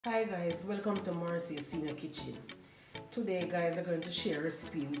Hi guys, welcome to Marcy's Senior Kitchen. Today guys, I'm going to share a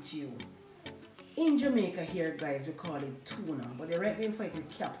recipe with you. In Jamaica here guys, we call it tuna, but the right name for it is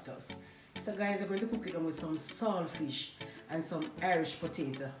cactus. So guys, I'm going to cook it on with some saltfish and some Irish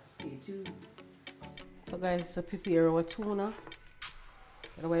potato. Stay tuned. So guys, to prepare our tuna,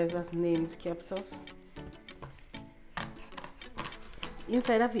 otherwise that name is cactus.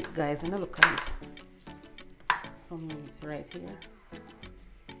 Inside of it guys, and look at it. Some meat right here.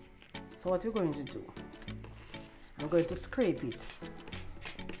 So what we're going to do, I'm going to scrape it.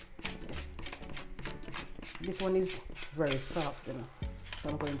 This one is very soft, you know, so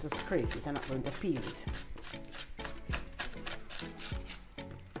I'm going to scrape it. I'm not going to peel it.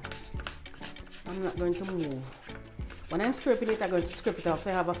 I'm not going to move. When I'm scraping it, I'm going to scrape it off.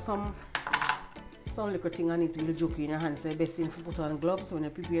 So I have some little thing on it with the joke in your hand. So the best thing to put on gloves when you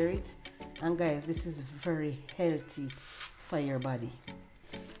prepare it. And guys, this is very healthy for your body.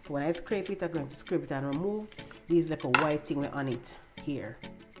 So when I scrape it, I'm going to scrape it and remove these like a white thing on it here.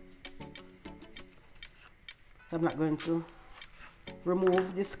 So I'm not going to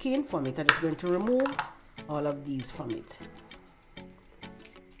remove the skin from it. I'm just going to remove all of these from it.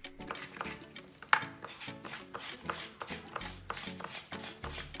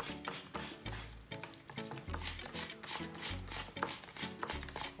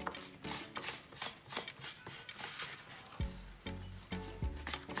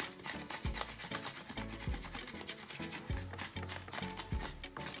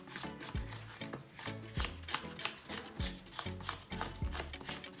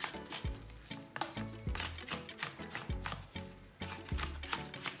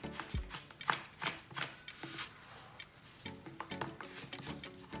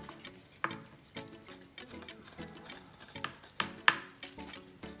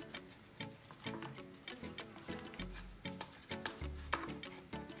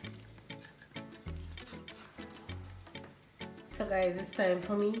 So guys, it's time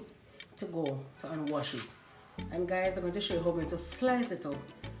for me to go to unwash it. And guys, I'm going to show you how I'm going to slice it up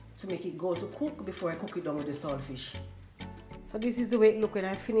to make it go to cook before I cook it down with the saltfish. So this is the way it looks when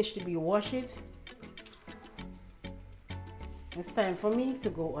I finish to wash it. It's time for me to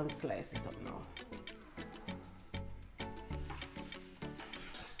go and slice it up now.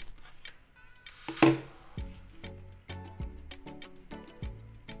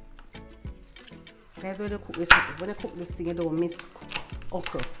 Guys, when I cook this thing, I don't miss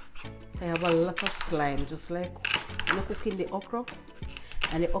okra. So I have a lot of slime, just like when I'm cooking the okra,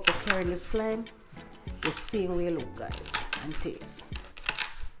 and the okra carrying the slime, the same way look guys, and taste.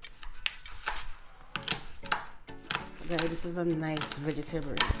 Guys, this is a nice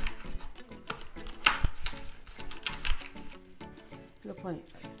vegetable. Look on it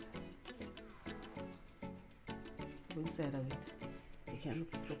guys. Go inside of it. You can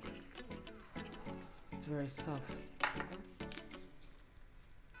look. It's very soft.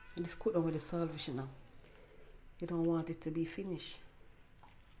 And it's cooked on with the saltfish now. You don't want it to be finished.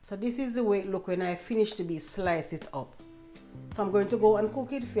 So this is the way it looks when I finish to slice it up. So I'm going to go and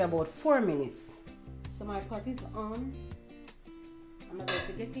cook it for about 4 minutes. So my pot is on. I'm going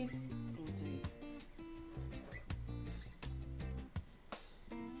to get it into it.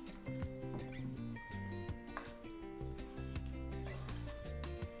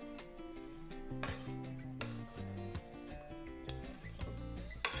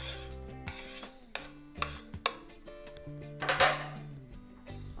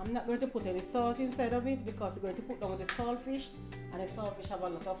 I'm not going to put any salt inside of it because I'm going to put down the saltfish, and the saltfish have a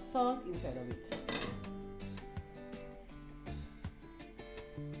lot of salt inside of it.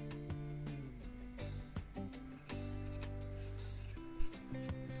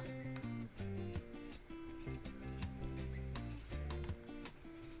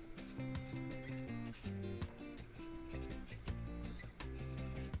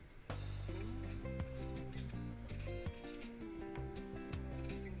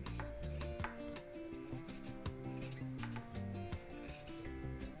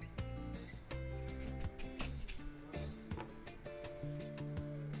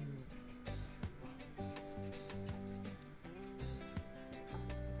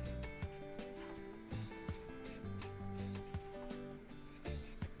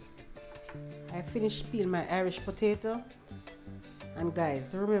 I finished peeling my Irish potato, and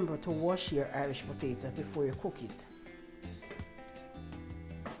guys, remember to wash your Irish potato before you cook it.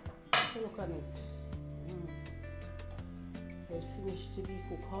 So look at it. So it finished to be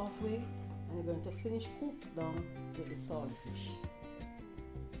cooked halfway, and you're going to finish cook down with the saltfish.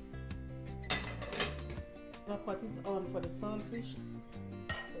 The pot is on for the saltfish,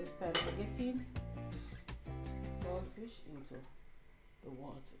 so it's time to get in saltfish into the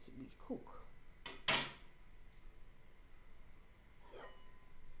water to be cooked.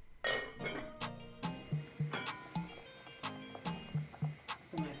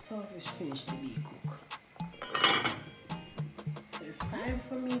 So my saltfish finished to be cooked. So it's time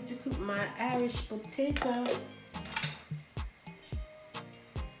for me to cook my Irish potato.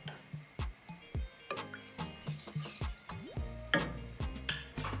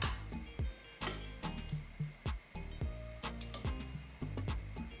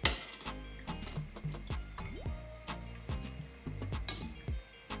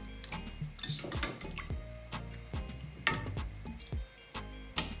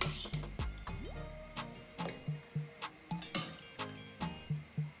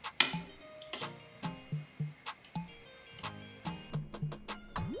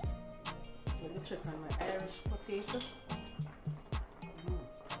 Let me check on my Irish potato.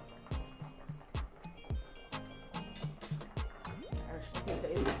 Irish potato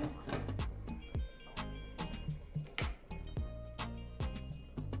is cooked.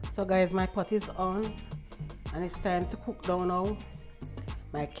 So guys, my pot is on and it's time to cook down now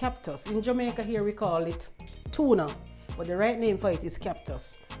my cactus. In Jamaica here we call it tuna, but the right name for it is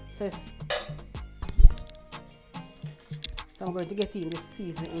cactus. So I'm going to get in this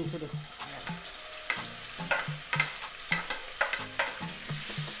seasoning into the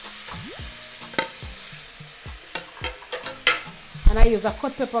and I use a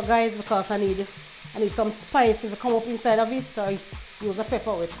cut pepper, guys, because I need some spices to come up inside of it, so I use a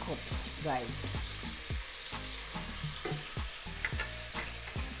pepper with cut, guys.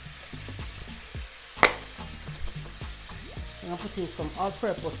 I'm putting some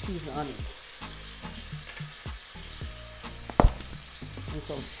all-purpose seasoning on it. And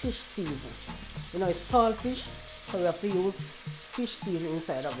some fish season. You know, it's saltfish, so we have to use fish seasoning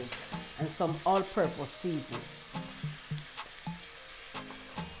inside of it. And some all-purpose seasoning.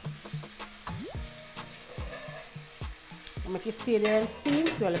 I'll make it stay there and steam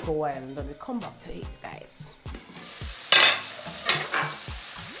for a little while, and then we come back to it, guys.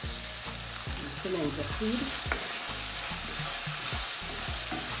 Pimento seed.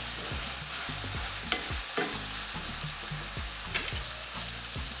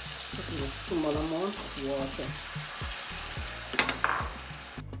 A small amount of water.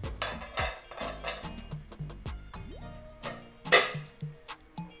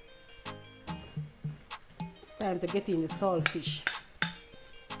 It's time to get in the saltfish.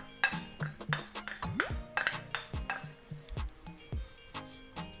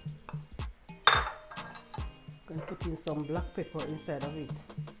 I'm going to put in some black pepper inside of it.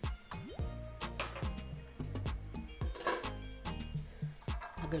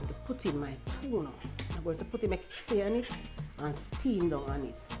 I'm going to put in my tuna. I'm going to put in my clay on it and steam down on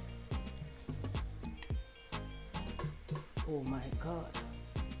it. Oh my God.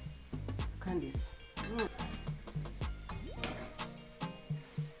 Look at this.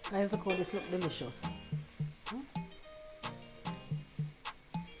 Guys, look how this looks delicious.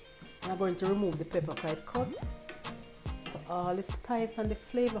 I'm going to remove the pepper quite cut. So all the spice and the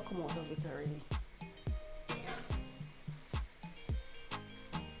flavor come out of it already.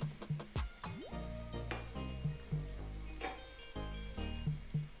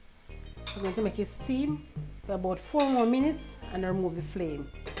 I'm going to make it steam for about 4 more minutes and remove the flame.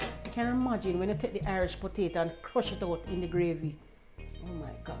 You can imagine when you take the Irish potato and crush it out in the gravy. Oh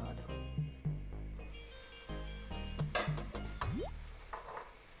my God.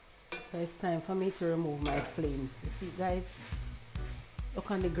 So it's time for me to remove my flames. You see, guys? Look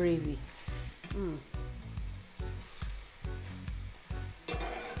on the gravy.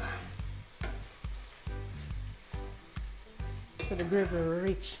 So the gravy is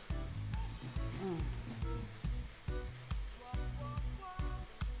rich.